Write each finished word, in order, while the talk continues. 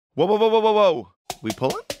Whoa, whoa, whoa, whoa, whoa, whoa. We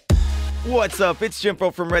pulling? What's up? It's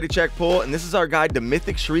Jimfo from Ready Check Pull, and this is our guide to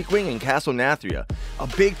Mythic, Shriekwing, and Castle Nathria. A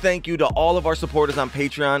big thank you to all of our supporters on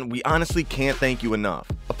Patreon. We honestly can't thank you enough.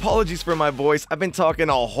 Apologies for my voice. I've been talking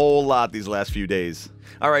a whole lot these last few days.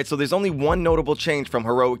 Alright, so there's only one notable change from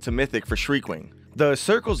Heroic to Mythic for Shriekwing. The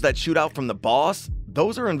circles that shoot out from the boss,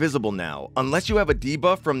 those are invisible now, unless you have a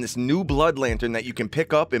debuff from this new blood lantern that you can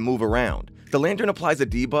pick up and move around. The lantern applies a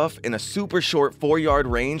debuff in a super short 4-yard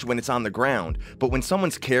range when it's on the ground, but when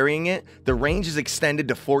someone's carrying it, the range is extended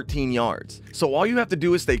to 14 yards. So all you have to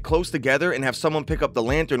do is stay close together and have someone pick up the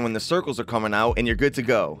lantern when the circles are coming out and you're good to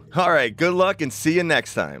go. Alright, good luck and see you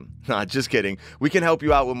next time. Nah, just kidding. We can help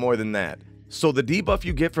you out with more than that. So the debuff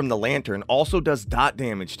you get from the lantern also does dot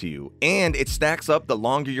damage to you, and it stacks up the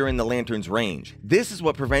longer you're in the lantern's range. This is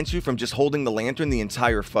what prevents you from just holding the lantern the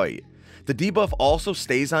entire fight. The debuff also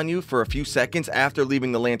stays on you for a few seconds after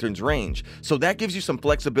leaving the lantern's range, so that gives you some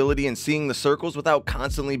flexibility in seeing the circles without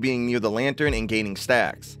constantly being near the lantern and gaining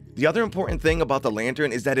stacks. The other important thing about the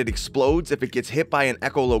lantern is that it explodes if it gets hit by an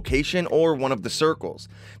echolocation or one of the circles.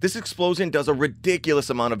 This explosion does a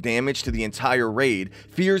ridiculous amount of damage to the entire raid,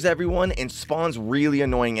 fears everyone, and spawns really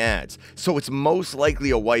annoying ads, so it's most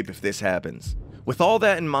likely a wipe if this happens. With all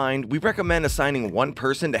that in mind, we recommend assigning one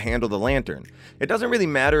person to handle the lantern. It doesn't really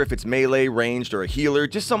matter if it's melee, ranged, or a healer,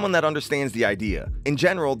 just someone that understands the idea. In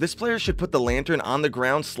general, this player should put the lantern on the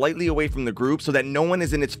ground slightly away from the group so that no one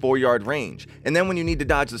is in its 4-yard range, and then when you need to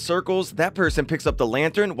dodge the circles, that person picks up the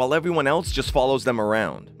lantern while everyone else just follows them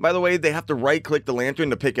around. By the way, they have to right-click the lantern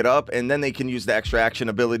to pick it up, and then they can use the extra action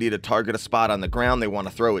ability to target a spot on the ground they want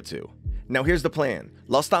to throw it to. Now here's the plan.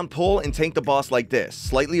 Lust on pull and tank the boss like this,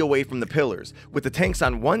 slightly away from the pillars, with the tanks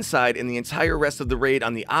on one side and the entire rest of the raid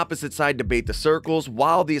on the opposite side to bait the circles,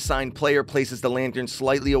 while the assigned player places the lantern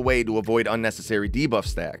slightly away to avoid unnecessary debuff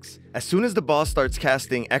stacks. As soon as the boss starts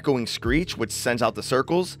casting Echoing Screech, which sends out the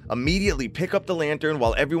circles, immediately pick up the lantern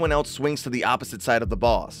while everyone else swings to the opposite side of the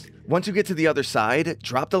boss. Once you get to the other side,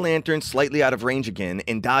 drop the lantern slightly out of range again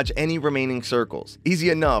and dodge any remaining circles. Easy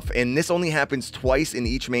enough, and this only happens twice in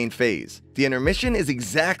each main phase. The intermission is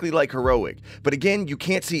exactly like Heroic, but again, you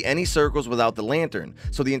can't see any circles without the lantern,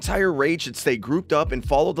 so the entire raid should stay grouped up and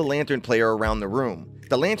follow the lantern player around the room.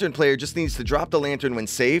 The lantern player just needs to drop the lantern when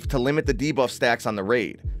safe to limit the debuff stacks on the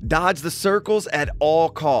raid. Dodge the circles at all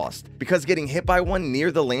costs, because getting hit by one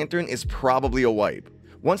near the lantern is probably a wipe.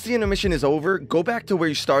 Once the intermission is over, go back to where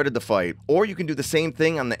you started the fight, or you can do the same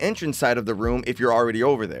thing on the entrance side of the room if you're already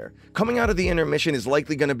over there. Coming out of the intermission is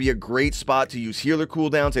likely going to be a great spot to use healer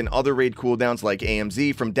cooldowns and other raid cooldowns like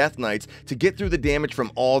AMZ from Death Knights to get through the damage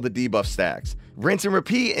from all the debuff stacks. Rinse and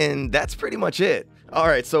repeat, and that's pretty much it.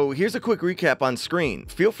 Alright, so here's a quick recap on screen.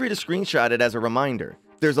 Feel free to screenshot it as a reminder.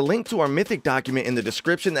 There's a link to our Mythic document in the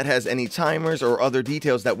description that has any timers or other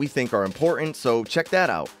details that we think are important, so check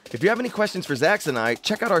that out. If you have any questions for Zax and I,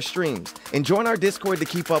 check out our streams, and join our Discord to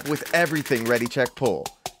keep up with everything Ready Check Pull.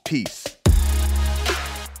 Peace.